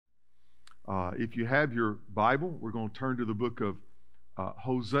If you have your Bible, we're going to turn to the book of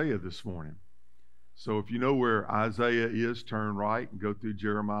Hosea this morning. So if you know where Isaiah is, turn right and go through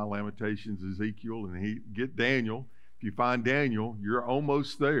Jeremiah, Lamentations, Ezekiel, and get Daniel. If you find Daniel, you're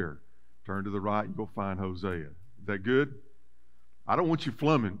almost there. Turn to the right and you'll find Hosea. Is that good? I don't want you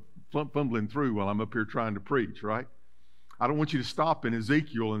fumbling through while I'm up here trying to preach, right? I don't want you to stop in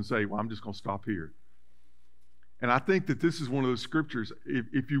Ezekiel and say, well, I'm just going to stop here. And I think that this is one of those scriptures,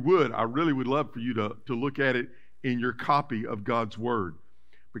 if you would, I really would love for you to look at it in your copy of God's Word,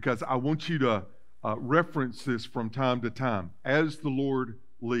 because I want you to reference this from time to time as the Lord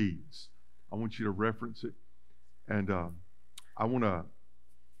leads. I want you to reference it. And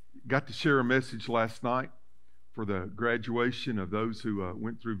got to share a message last night for the graduation of those who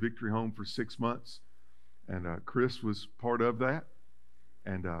went through Victory Home for 6 months. And Chris was part of that.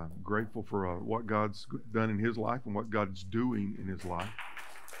 And grateful for what God's done in his life and what God's doing in his life.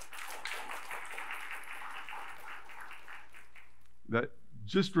 That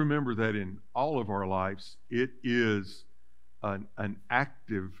just remember that in all of our lives, it is an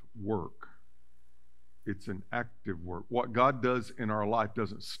active work. It's an active work. What God does in our life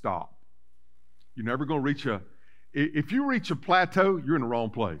doesn't stop. You're never going to reach if you reach a plateau, you're in the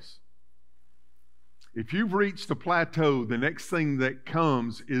wrong place. If you've reached a plateau, the next thing that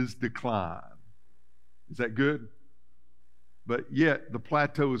comes is decline. Is that good? But yet, the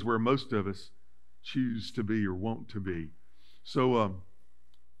plateau is where most of us choose to be or want to be. So,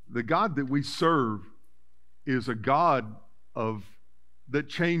 the God that we serve is a God that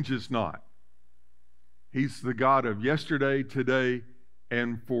changes not. He's the God of yesterday, today,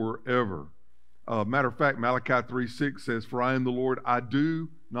 and forever. Matter of fact, Malachi 3:6 says, "For I am the Lord, I do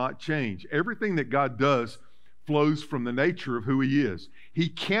not change." Everything that God does flows from the nature of who He is. He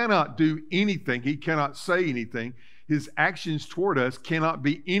cannot do anything. He cannot say anything. His actions toward us cannot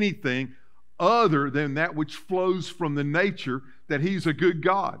be anything other than that which flows from the nature that He's a good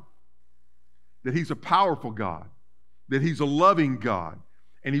God, that He's a powerful God, that He's a loving God,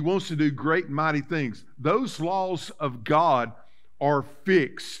 and He wants to do great and mighty things. Those laws of God are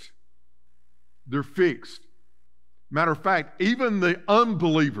fixed. They're fixed. Matter of fact, even the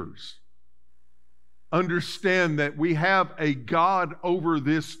unbelievers understand that we have a God over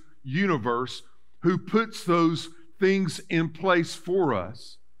this universe who puts those things in place for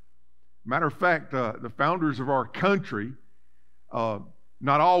us. Matter of fact, the founders of our country, not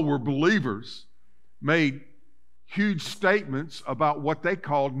all were believers, made huge statements about what they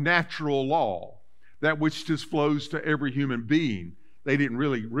called natural law, that which just flows to every human being. They didn't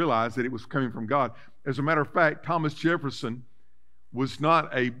really realize that it was coming from God. As a matter of fact, Thomas Jefferson was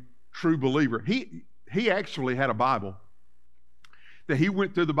not a true believer. He actually had a Bible, that he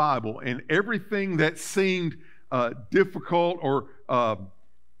went through the Bible, and everything that seemed difficult or,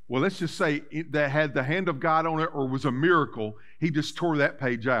 well, let's just say that had the hand of God on it or was a miracle, he just tore that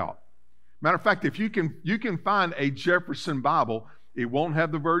page out. Matter of fact, if you can find a Jefferson Bible, it won't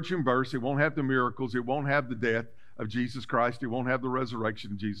have the virgin birth, it won't have the miracles, it won't have the death of Jesus Christ, it won't have the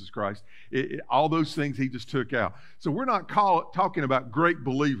resurrection of Jesus Christ. All those things he just took out. So we're not talking about great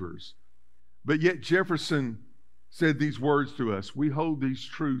believers, but yet Jefferson said these words to us: "We hold these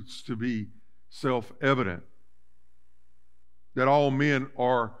truths to be self-evident, that all men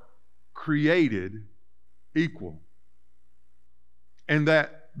are created equal, and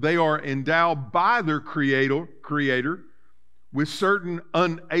that they are endowed by their Creator with certain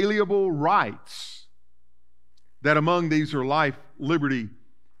unalienable rights, that among these are life, liberty,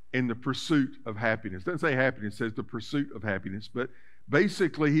 and the pursuit of happiness." It doesn't say happiness, it says the pursuit of happiness. But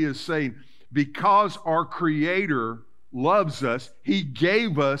basically he is saying, because our Creator loves us, He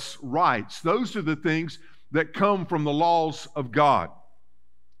gave us rights. Those are the things that come from the laws of God.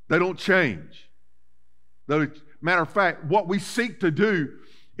 They don't change. Matter of fact, what we seek to do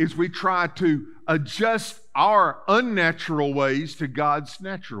is we try to adjust our unnatural ways to God's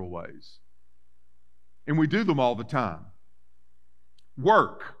natural ways. And we do them all the time.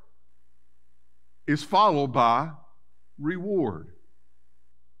 Work is followed by reward.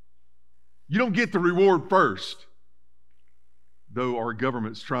 You don't get the reward first, though our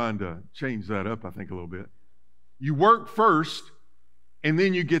government's trying to change that up, I think, a little bit. You work first, and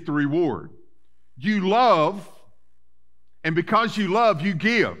then you get the reward. You love, and because you love, you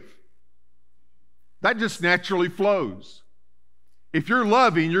give. That just naturally flows. If you're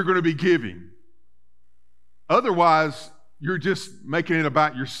loving, you're going to be giving. Otherwise, you're just making it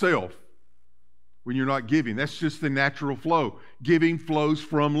about yourself when you're not giving. That's just the natural flow. Giving flows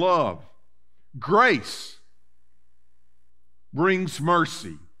from love. Grace brings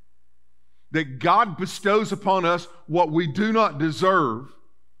mercy. That God bestows upon us what we do not deserve,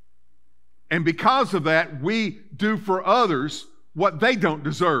 And because of that, we do for others what they don't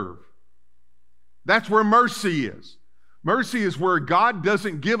deserve. That's where mercy is. Mercy is where God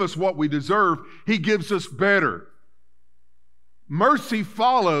doesn't give us what we deserve. He gives us better. Mercy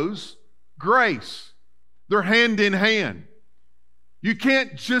follows grace. They're hand in hand. You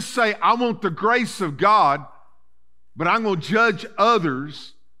can't just say, I want the grace of God, but I'm going to judge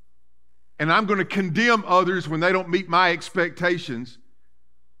others and I'm going to condemn others when they don't meet my expectations,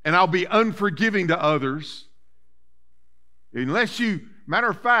 and I'll be unforgiving to others. Unless you, matter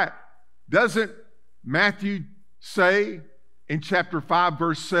of fact, doesn't Matthew say in chapter 5,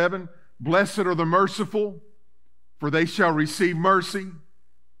 verse 7, blessed are the merciful, for they shall receive mercy.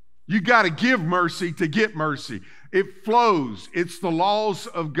 You got to give mercy to get mercy. It flows. It's the laws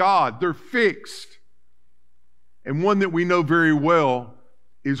of God. They're fixed. And one that we know very well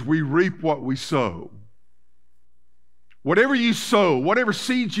is we reap what we sow. Whatever you sow, whatever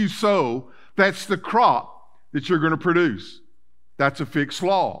seeds you sow, that's the crop that you're going to produce. That's a fixed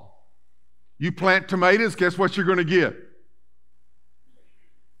law. You plant tomatoes, guess what you're going to get?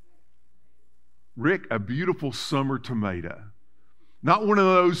 Rick, a beautiful summer tomato. Not one of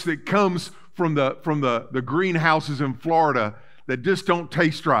those that comes from the greenhouses in Florida that just don't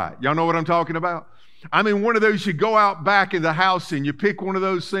taste right. Y'all know what I'm talking about? I mean, one of those you go out back in the house and you pick one of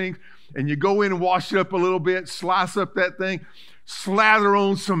those things and you go in and wash it up a little bit, slice up that thing, slather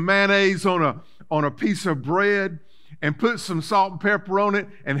on some mayonnaise on a piece of bread, and put some salt and pepper on it,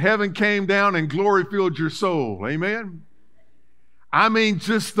 and heaven came down and glory filled your soul. Amen? I mean,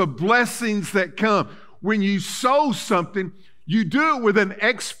 just the blessings that come. When you sow something, you do it with an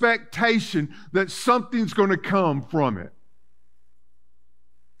expectation that something's going to come from it.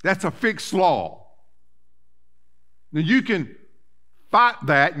 That's a fixed law. Now, you can fight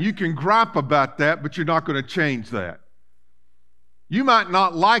that and you can gripe about that, but you're not going to change that. You might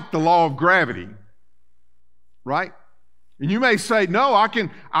not like the law of gravity, right? And you may say, no,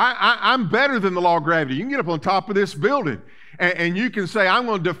 I'm better than the law of gravity. You can get up on top of this building and you can say, I'm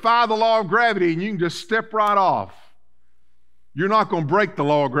going to defy the law of gravity, and you can just step right off. You're not going to break the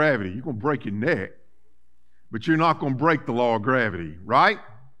law of gravity. You're going to break your neck, but you're not going to break the law of gravity, right?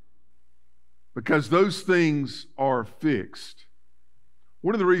 Because those things are fixed.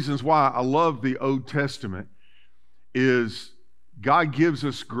 One of the reasons why I love the Old Testament is God gives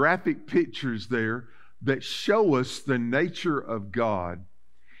us graphic pictures there that show us the nature of God.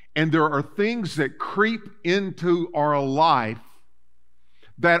 And there are things that creep into our life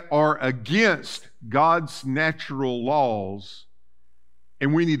that are against God's natural laws.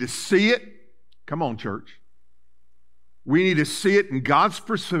 And we need to see it. Come on, church. We need to see it in God's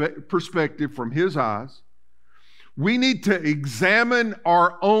perspective from His eyes. We need to examine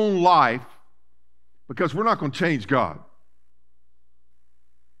our own life, because we're not going to change God.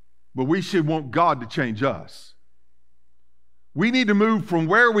 But we should want God to change us. We need to move from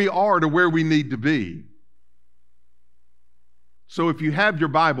where we are to where we need to be. So if you have your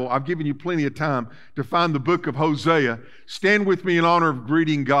Bible, I've given you plenty of time to find the book of Hosea. Stand with me in honor of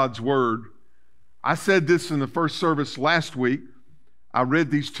reading God's Word. I said this in the first service last week. I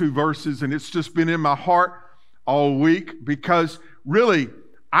read these 2 verses, and it's just been in my heart all week, because really,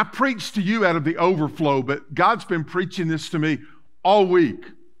 I preached to you out of the overflow, but God's been preaching this to me all week.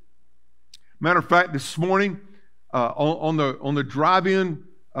 Matter of fact, this morning on the drive-in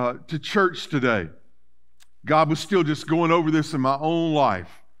to church today, God was still just going over this in my own life.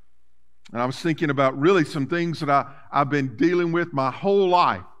 And I was thinking about really some things that I've been dealing with my whole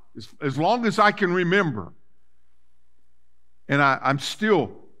life, as long as I can remember. And I'm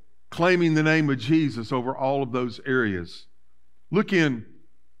still claiming the name of Jesus over all of those areas. Look in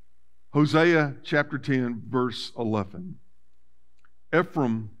Hosea chapter 10, verse 11.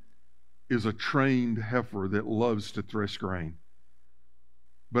 Ephraim is a trained heifer that loves to thresh grain.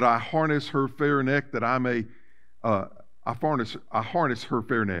 But I harness her fair neck that I may, I harness her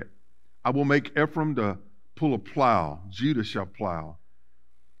fair neck. I will make Ephraim to pull a plow. Judah shall plow.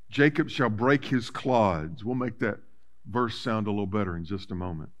 Jacob shall break his clods. We'll make that verse sound a little better in just a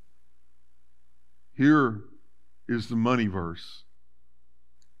moment. Here is the money verse.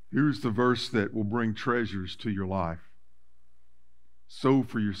 Here's the verse that will bring treasures to your life. Sow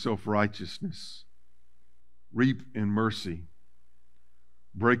for yourself righteousness. Reap in mercy.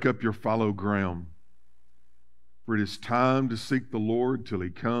 Break up your fallow ground. For it is time to seek the Lord till He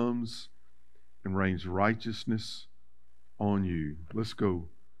comes and rains righteousness on you. Let's go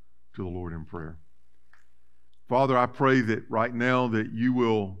to the Lord in prayer. Father, I pray that right now that you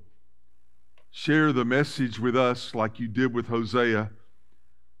will share the message with us like you did with Hosea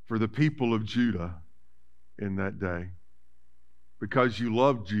for the people of Judah in that day. because you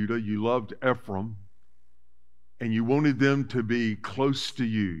loved Judah, you loved Ephraim, and you wanted them to be close to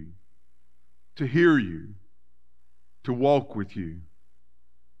you, to hear you, to walk with you,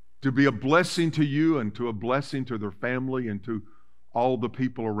 to be a blessing to you and to a blessing to their family and to all the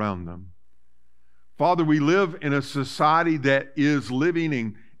people around them. Father, we live in a society that is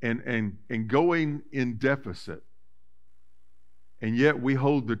living and going in deficit, and yet we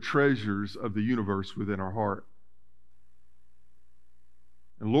hold the treasures of the universe within our heart.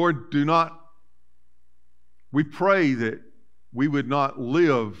 And Lord, we pray that we would not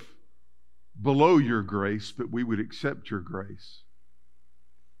live below your grace, but we would accept your grace.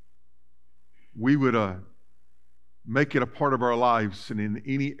 We would make it a part of our lives and in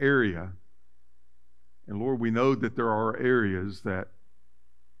any area. And Lord, we know that there are areas that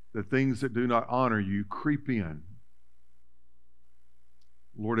the things that do not honor you creep in.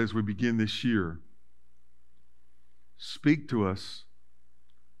 Lord, as we begin this year, speak to us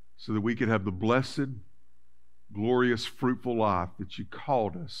so that we could have the blessed, glorious, fruitful life that you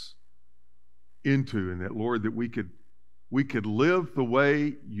called us into, and that, Lord, that we could live the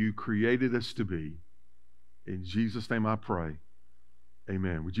way you created us to be. In Jesus' name I pray.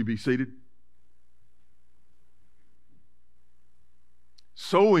 Amen. Would you be seated?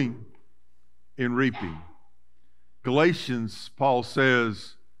 Sowing and reaping. Galatians, Paul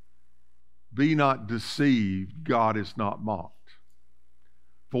says, be not deceived, God is not mocked.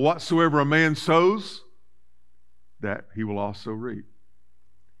 For whatsoever a man sows, that he will also reap.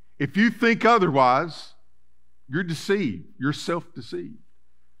 If you think otherwise, you're deceived. You're self-deceived.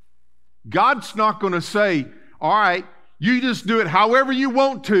 God's not going to say, all right, you just do it however you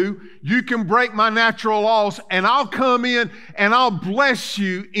want to. You can break my natural laws and I'll come in and I'll bless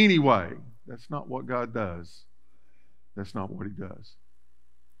you anyway. That's not what God does. That's not what he does.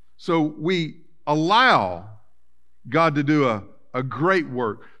 So we allow God to do a great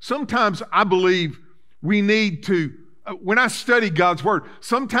work. Sometimes I believe we need to, when I study God's Word,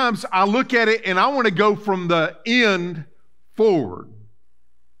 sometimes I look at it and I want to go from the end forward.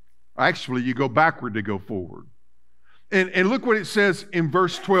 Actually, you go backward to go forward. And look what it says in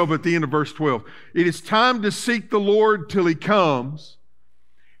verse 12, at the end of verse 12. It is time to seek the Lord till he comes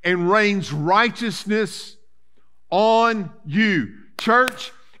and rains righteousness on you.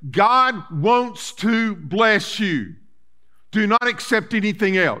 Church, God wants to bless you. Do not accept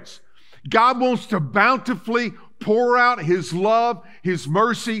anything else. God wants to bountifully pour out his love, his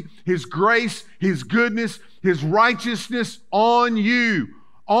mercy, his grace, his goodness, his righteousness on you.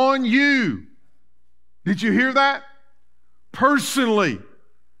 On you. Did you hear that? Personally,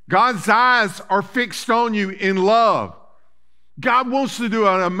 God's eyes are fixed on you in love. God wants to do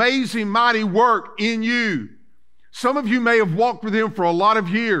an amazing, mighty work in you. Some of you may have walked with him for a lot of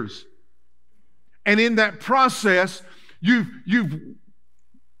years. And in that process, you've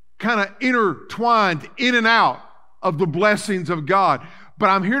kind of intertwined in and out of the blessings of God. But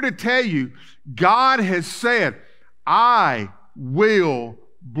I'm here to tell you, God has said, I will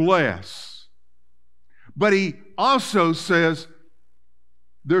bless. But he also says,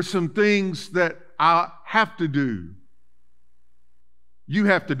 there's some things that I have to do. You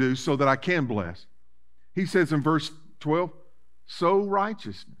have to do so that I can bless. He says in verse 12, sow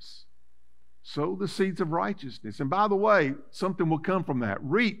righteousness. Sow the seeds of righteousness. And by the way, something will come from that.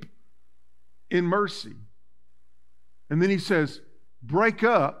 Reap in mercy. And then he says, break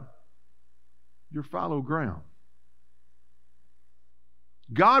up your fallow ground.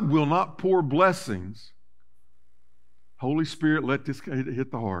 God will not pour blessings. Holy Spirit, let this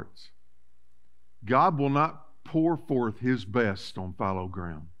hit the hearts. God will not pour forth his best on fallow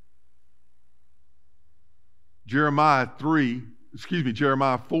ground. Jeremiah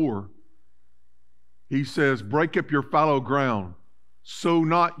 4, he says, break up your fallow ground, sow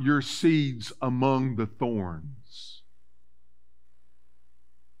not your seeds among the thorns.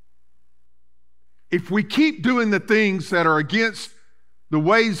 If we keep doing the things that are against the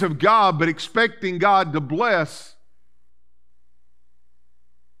ways of God, but expecting God to bless,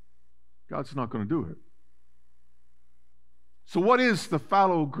 God's not going to do it. So what is the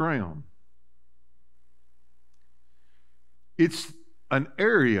fallow ground? It's an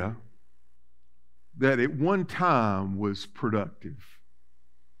area that at one time was productive.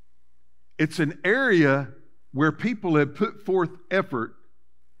 It's an area where people had put forth effort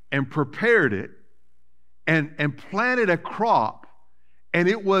and prepared it and planted a crop, and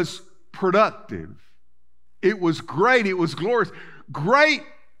it was productive. It was great. It was glorious. Great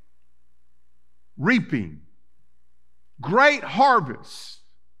reaping. Great harvest.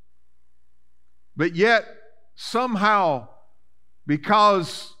 But yet, somehow,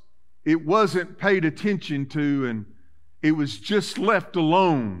 because it wasn't paid attention to it was just left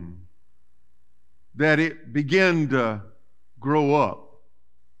alone that it began to grow up.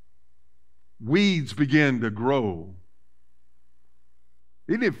 Weeds began to grow.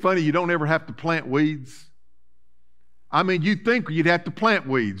 Isn't it funny you don't ever have to plant weeds? I mean, you'd think you'd have to plant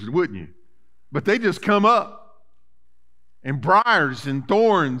weeds, wouldn't you? But they just come up. And briars and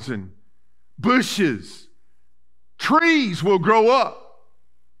thorns and bushes. Trees will grow up.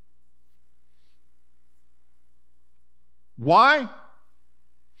 Why?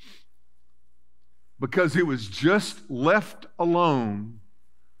 Because it was just left alone.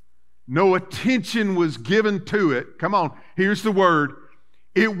 No attention was given to it. Come on, here's the word.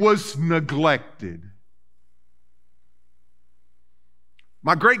 It was neglected.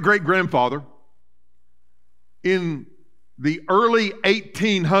 My great-great-grandfather, in the early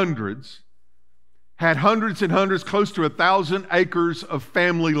 1800s, had hundreds and hundreds, close to 1,000 acres of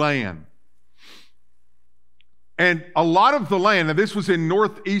family land. And a lot of the land, now this was in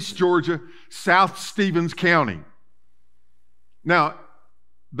northeast Georgia, South Stevens County. Now,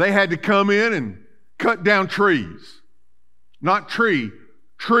 they had to come in and cut down trees. Not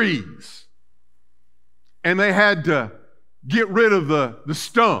trees. And they had to get rid of the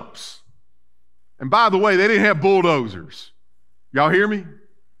stumps. And by the way, they didn't have bulldozers. Y'all hear me?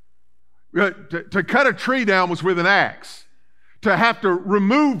 To cut a tree down was with an axe. To have to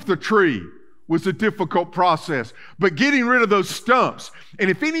remove the tree was a difficult process. But getting rid of those stumps, and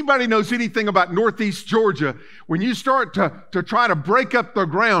if anybody knows anything about northeast Georgia, when you start to try to break up the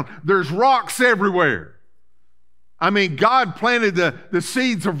ground, there's rocks everywhere. I mean, God planted the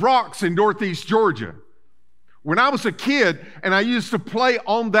seeds of rocks in northeast Georgia. When I was a kid and I used to play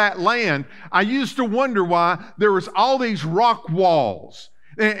on that land, I used to wonder why there was all these rock walls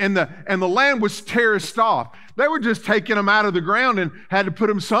and the land was terraced off. They were just taking them out of the ground and had to put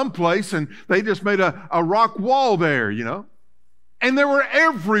them someplace, and they just made a rock wall there, you know. And they were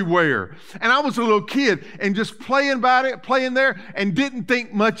everywhere. And I was a little kid and just playing there, and didn't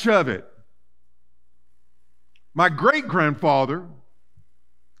think much of it. My great-grandfather,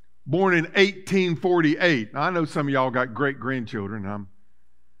 born in 1848. Now, I know some of y'all got great-grandchildren.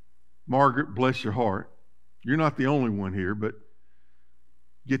 Margaret, bless your heart. You're not the only one here, but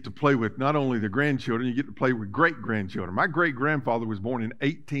you get to play with not only the grandchildren, you get to play with great-grandchildren. My great-grandfather was born in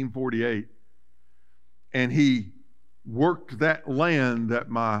 1848, and he worked that land that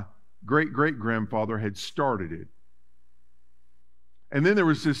my great-great-grandfather had started it. And then there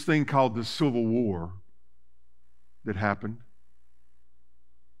was this thing called the Civil War that happened.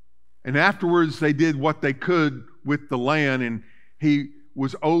 And afterwards, they did what they could with the land, and he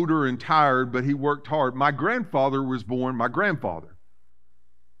was older and tired, but he worked hard. My grandfather was born in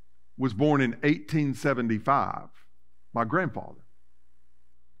 1875. My grandfather.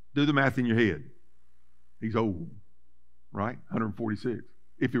 Do the math in your head. He's old, right? 146,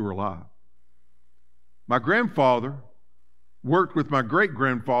 if he were alive. My grandfather worked with my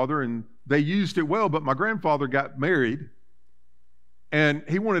great-grandfather, and they used it well, but my grandfather got married, and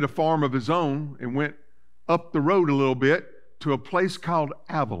he wanted a farm of his own and went up the road a little bit to a place called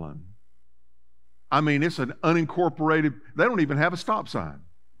Avalon. I mean, it's an unincorporated, they don't even have a stop sign.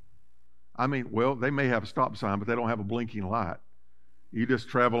 I mean, well, they may have a stop sign, but they don't have a blinking light. You just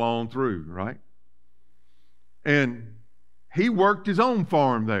travel on through, right? And he worked his own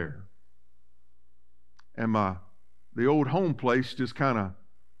farm there. And the old home place just kind of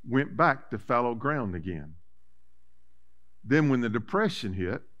went back to fallow ground again. Then when the Depression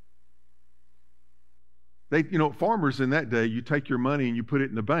hit, farmers in that day, you take your money and you put it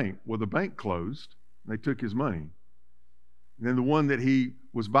in the bank. Well, the bank closed. They took his money. And then the one that he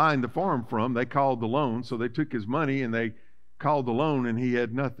was buying the farm from, they called the loan. So they took his money and they called the loan, and he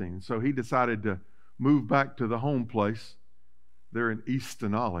had nothing. So he decided to move back to the home place there in East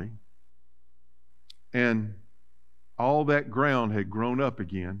Denali. And all that ground had grown up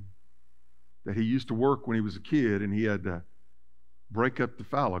again that he used to work when he was a kid, and he had to break up the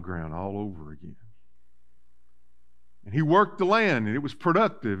fallow ground all over again. And he worked the land, and it was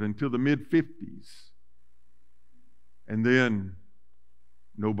productive until the mid-50s. And then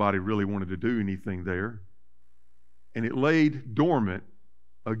nobody really wanted to do anything there. And it laid dormant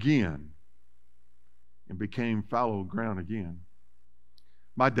again and became fallow ground again.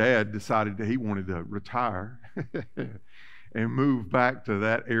 My dad decided that he wanted to retire and move back to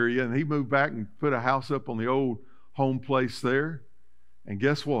that area. And he moved back and put a house up on the old home place there. And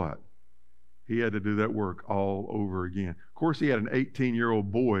guess what? He had to do that work all over again. Of course, he had an 18-year-old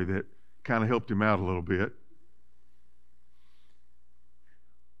boy that kind of helped him out a little bit.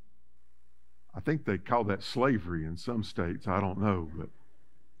 I think they call that slavery in some states. I don't know. But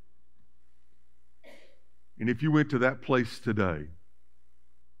And if you went to that place today,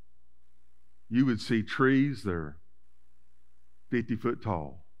 you would see trees that are 50 foot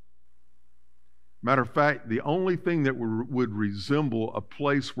tall. Matter of fact, the only thing that would resemble a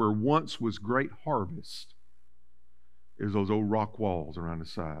place where once was great harvest is those old rock walls around the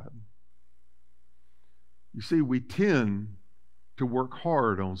side. You see, we tend to work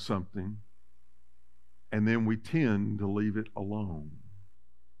hard on something, and then we tend to leave it alone.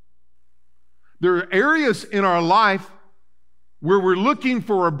 There are areas in our life where we're looking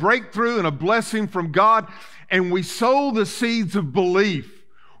for a breakthrough and a blessing from God, and we sow the seeds of belief.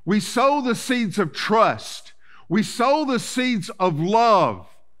 We sow the seeds of trust. We sow the seeds of love.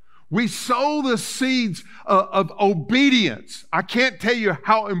 We sow the seeds of obedience. I can't tell you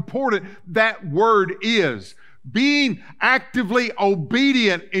how important that word is. Being actively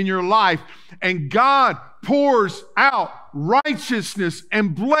obedient in your life, and God pours out righteousness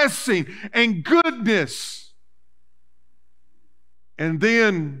and blessing and goodness. And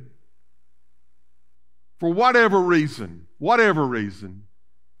then, for whatever reason,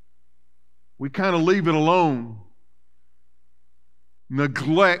 we kind of leave it alone.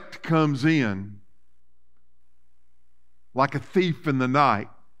 Neglect comes in like a thief in the night.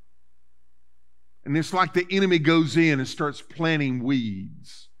 And it's like the enemy goes in and starts planting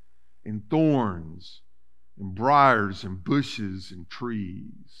weeds and thorns and briars and bushes and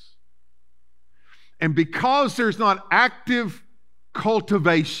trees. And because there's not active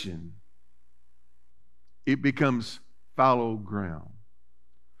cultivation, it becomes fallow ground.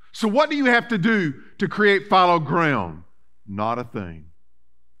 So what do you have to do to create fallow ground? Not a thing.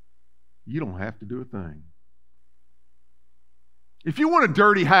 You don't have to do a thing. If you want a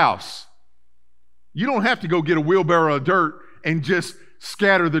dirty house, you don't have to go get a wheelbarrow of dirt and just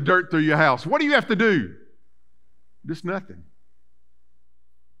scatter the dirt through your house. What do you have to do? Just nothing.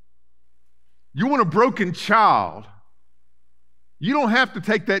 You want a broken child, you don't have to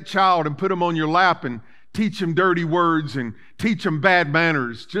take that child and put him on your lap and teach him dirty words and teach him bad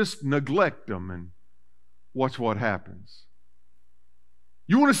manners. Just neglect them and watch what happens.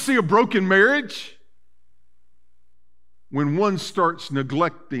 You want to see a broken marriage? When one starts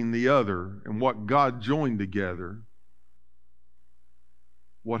neglecting the other and what God joined together,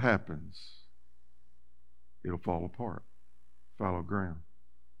 what happens? It'll fall apart. Fallow ground.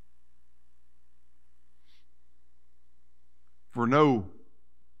 For no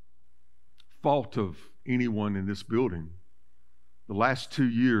fault of anyone in this building, the last 2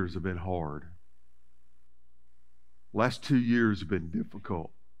 years have been hard. Last 2 years have been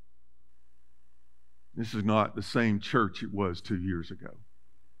difficult. This is not the same church it was 2 years ago.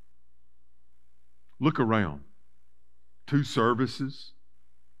 Look around. 2 services.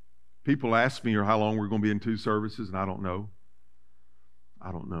 People ask me how long we're going to be in 2 services, and I don't know.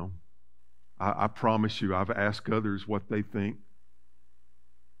 I promise you, I've asked others what they think.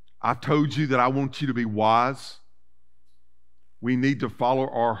 I've told you that I want you to be wise. We need to follow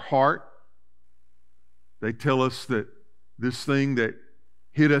our heart. They tell us that this thing that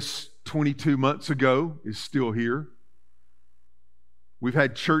hit us 22 months ago is still here. We've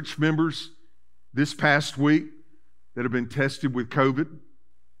had church members this past week that have been tested with COVID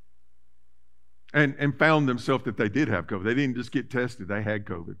and found themselves that they did have COVID. They didn't just get tested, they had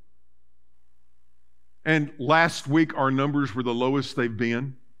COVID. And last week, our numbers were the lowest they've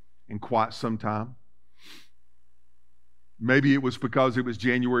been in quite some time. Maybe it was because it was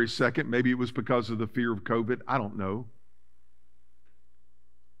January 2nd. Maybe it was because of the fear of COVID. I don't know.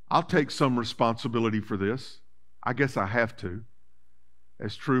 I'll take some responsibility for this. I guess I have to.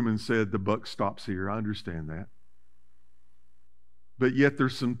 As Truman said, the buck stops here. I understand that. But yet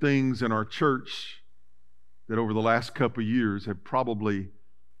there's some things in our church that over the last couple of years have probably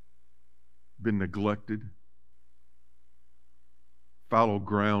been neglected. Fallow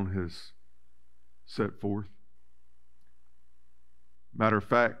ground has set forth. Matter of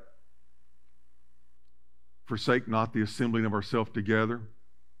fact, forsake not the assembling of ourselves together.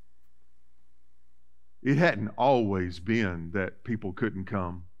 It hadn't always been that people couldn't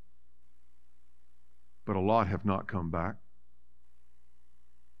come, but a lot have not come back.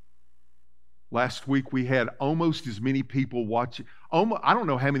 Last week we had almost as many people watching. I don't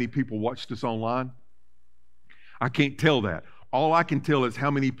know how many people watched us online. I can't tell that. All I can tell is how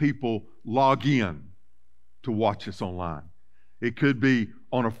many people log in to watch us online. It could be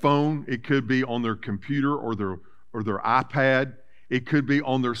on a phone. It could be on their computer or their iPad. It could be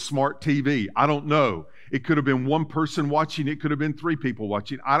on their smart TV. I don't know. It could have been one person watching. It could have been 3 people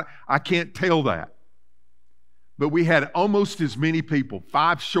watching. I can't tell that. But we had almost as many people,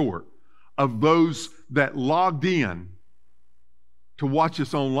 5 short, of those that logged in to watch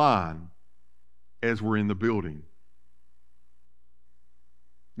us online as we're in the building.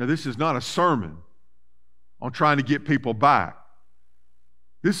 Now, this is not a sermon on trying to get people back.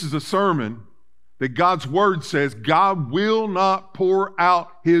 This is a sermon that God's Word says God will not pour out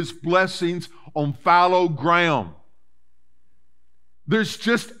His blessings on fallow ground. There's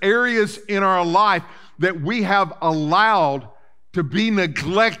just areas in our life that we have allowed to be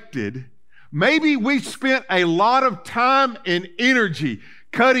neglected. Maybe we spent a lot of time and energy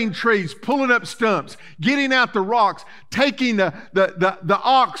cutting trees, pulling up stumps, getting out the rocks, taking the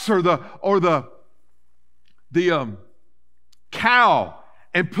ox or the cow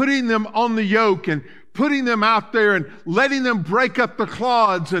and putting them on the yoke and putting them out there and letting them break up the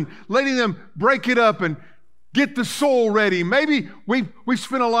clods and letting them break it up and get the soil ready. Maybe we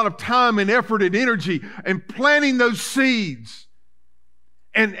spent a lot of time and effort and energy in planting those seeds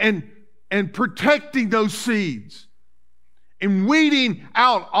and protecting those seeds and weeding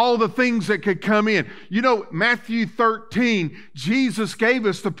out all the things that could come in. You know, Matthew 13, Jesus gave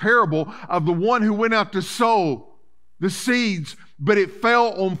us the parable of the one who went out to sow the seeds, but it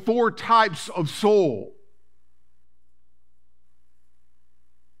fell on 4 types of soil.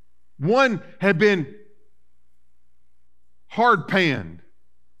 One had been hard panned,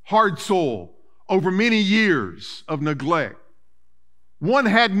 hard soil over many years of neglect. One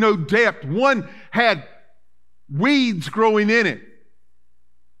had no depth. One had weeds growing in it.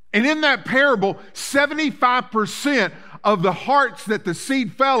 And in that parable, 75% of the hearts that the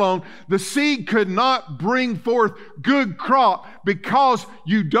seed fell on, the seed could not bring forth good crop because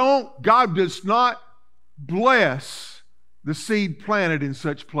God does not bless the seed planted in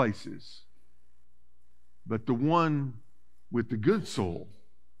such places. But the one with the good soil,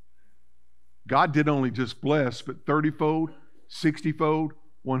 God did only just bless, but 30-fold, 60-fold,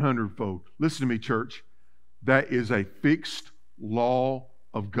 100-fold. Listen to me, church. That is a fixed law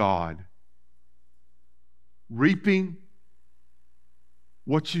of God. Reaping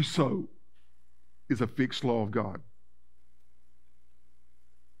what you sow is a fixed law of God.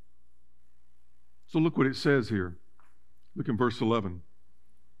 So look what it says here. Look in verse 11.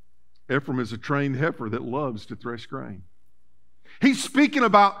 Ephraim is a trained heifer that loves to thresh grain. He's speaking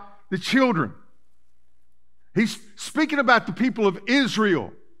about the children. He's speaking about the people of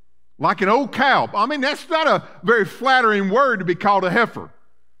Israel, like an old cow. I mean, that's not a very flattering word to be called a heifer.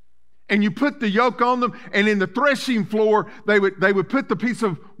 And you put the yoke on them, and in the threshing floor, they would put the piece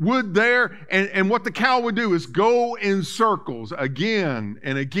of wood there, and what the cow would do is go in circles again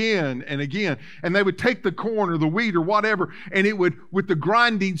and again and again. And they would take the corn or the wheat or whatever, and it would, with the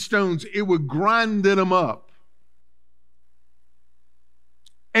grinding stones, it would grind them up.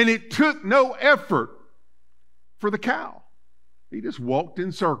 And it took no effort for the cow. He just walked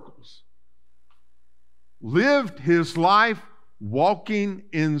in circles. Lived his life walking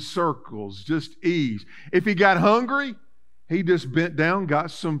in circles, just ease. If he got hungry, he just bent down,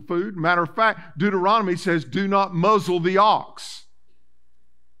 got some food. Matter of fact, Deuteronomy says, do not muzzle the ox.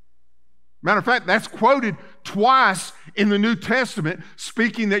 Matter of fact, that's quoted twice in the New Testament,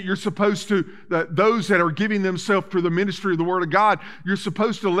 speaking that you're supposed to, that those that are giving themselves to the ministry of the Word of God, you're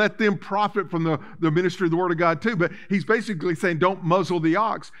supposed to let them profit from the ministry of the Word of God too. But he's basically saying, don't muzzle the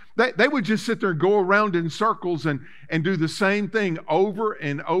ox. They would just sit there and go around in circles and do the same thing over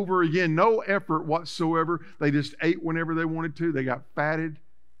and over again. No effort whatsoever. They just ate whenever they wanted to. They got fatted.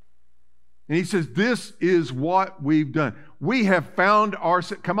 And he says, this is what we've done. We have found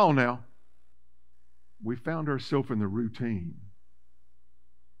ourselves, come on now. We found ourselves in the routine.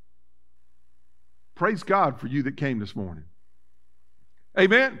 Praise God for you that came this morning.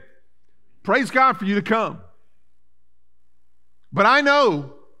 Amen. Praise God for you to come. But I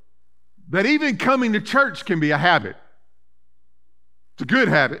know that even coming to church can be a habit. It's a good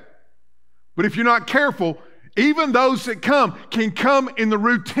habit. But if you're not careful, even those that come can come in the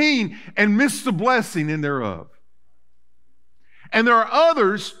routine and miss the blessing in thereof. And there are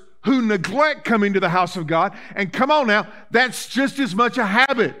others who neglect coming to the house of God. And come on now, that's just as much a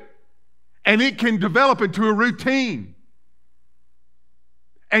habit. And it can develop into a routine.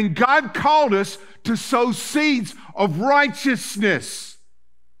 And God called us to sow seeds of righteousness.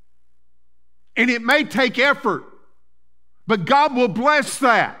 And it may take effort, but God will bless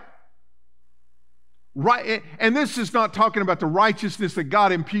that. Right, and this is not talking about the righteousness that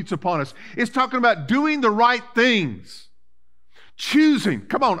God imputes upon us. It's talking about doing the right things. Choosing,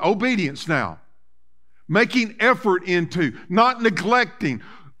 come on, obedience now. Making effort into, not neglecting,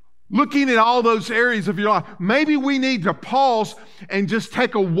 looking at all those areas of your life. Maybe we need to pause and just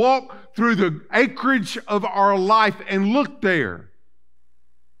take a walk through the acreage of our life and look there.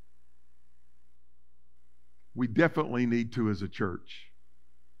 We definitely need to as a church.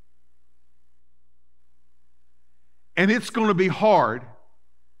 And it's going to be hard.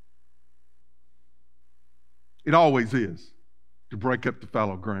 It always is, to break up the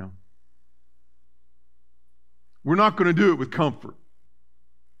fallow ground. We're not going to do it with comfort.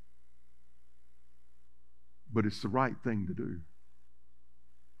 But it's the right thing to do.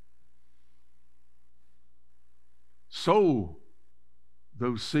 Sow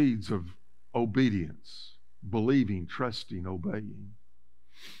those seeds of obedience, believing, trusting, obeying.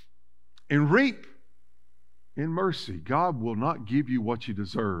 And reap in mercy. God will not give you what you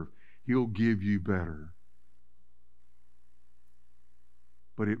deserve. He'll give you better.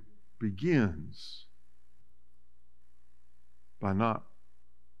 But it begins by not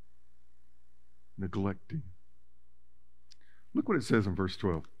neglecting. Look what it says in verse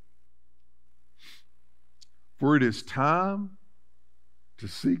 12. For it is time to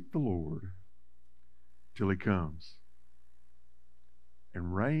seek the Lord till He comes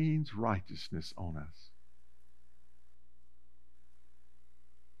and rains righteousness on us.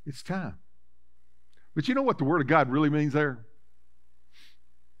 It's time. But you know what the Word of God really means there?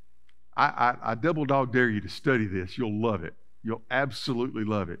 I double dog dare you to study this. You'll love it. You'll absolutely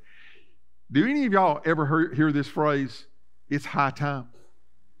love it. Do any of y'all ever hear this phrase? It's high time.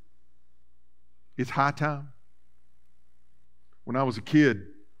 It's high time. When I was a kid,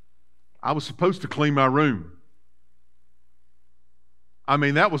 I was supposed to clean my room. I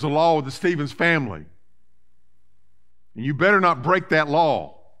mean, that was a law of the Stevens family. And you better not break that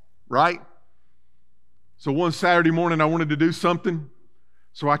law, right? So one Saturday morning, I wanted to do something.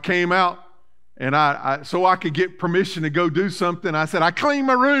 So I came out, and so I could get permission to go do something. I said, I cleaned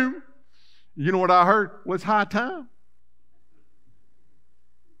my room. You know what I heard? Well, it's high time.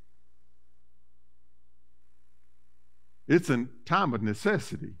 It's a time of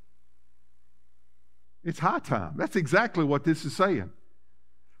necessity. It's high time. That's exactly what this is saying.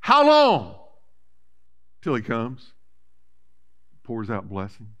 How long? Till He comes, pours out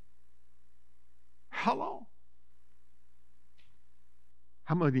blessing. How long?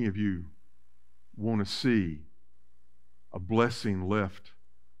 How many of you want to see a blessing left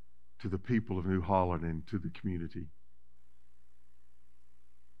to the people of New Holland and to the community?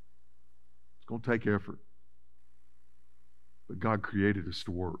 It's going to take effort. But God created us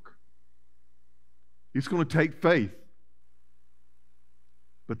to work. It's going to take faith.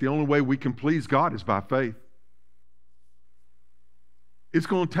 But the only way we can please God is by faith. It's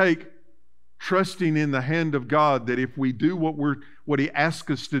going to take trusting in the hand of God that if we do what He asks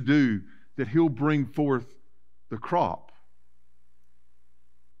us to do, that He'll bring forth the crop.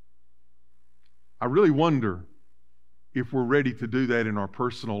 I really wonder if we're ready to do that in our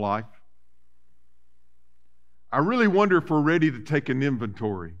personal life. I really wonder if we're ready to take an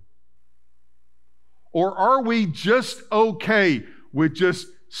inventory. Or are we just okay with just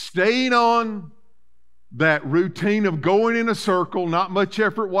staying on that routine of going in a circle, not much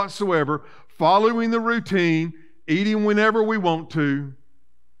effort whatsoever, following the routine, eating whenever we want to?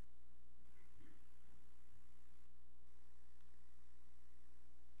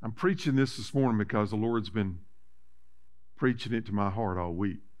 I'm preaching this morning because the Lord's been preaching it to my heart all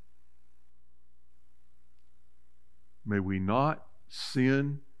week. May we not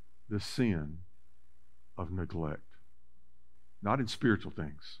sin the sin of neglect. Not in spiritual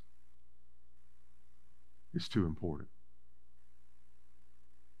things. It's too important.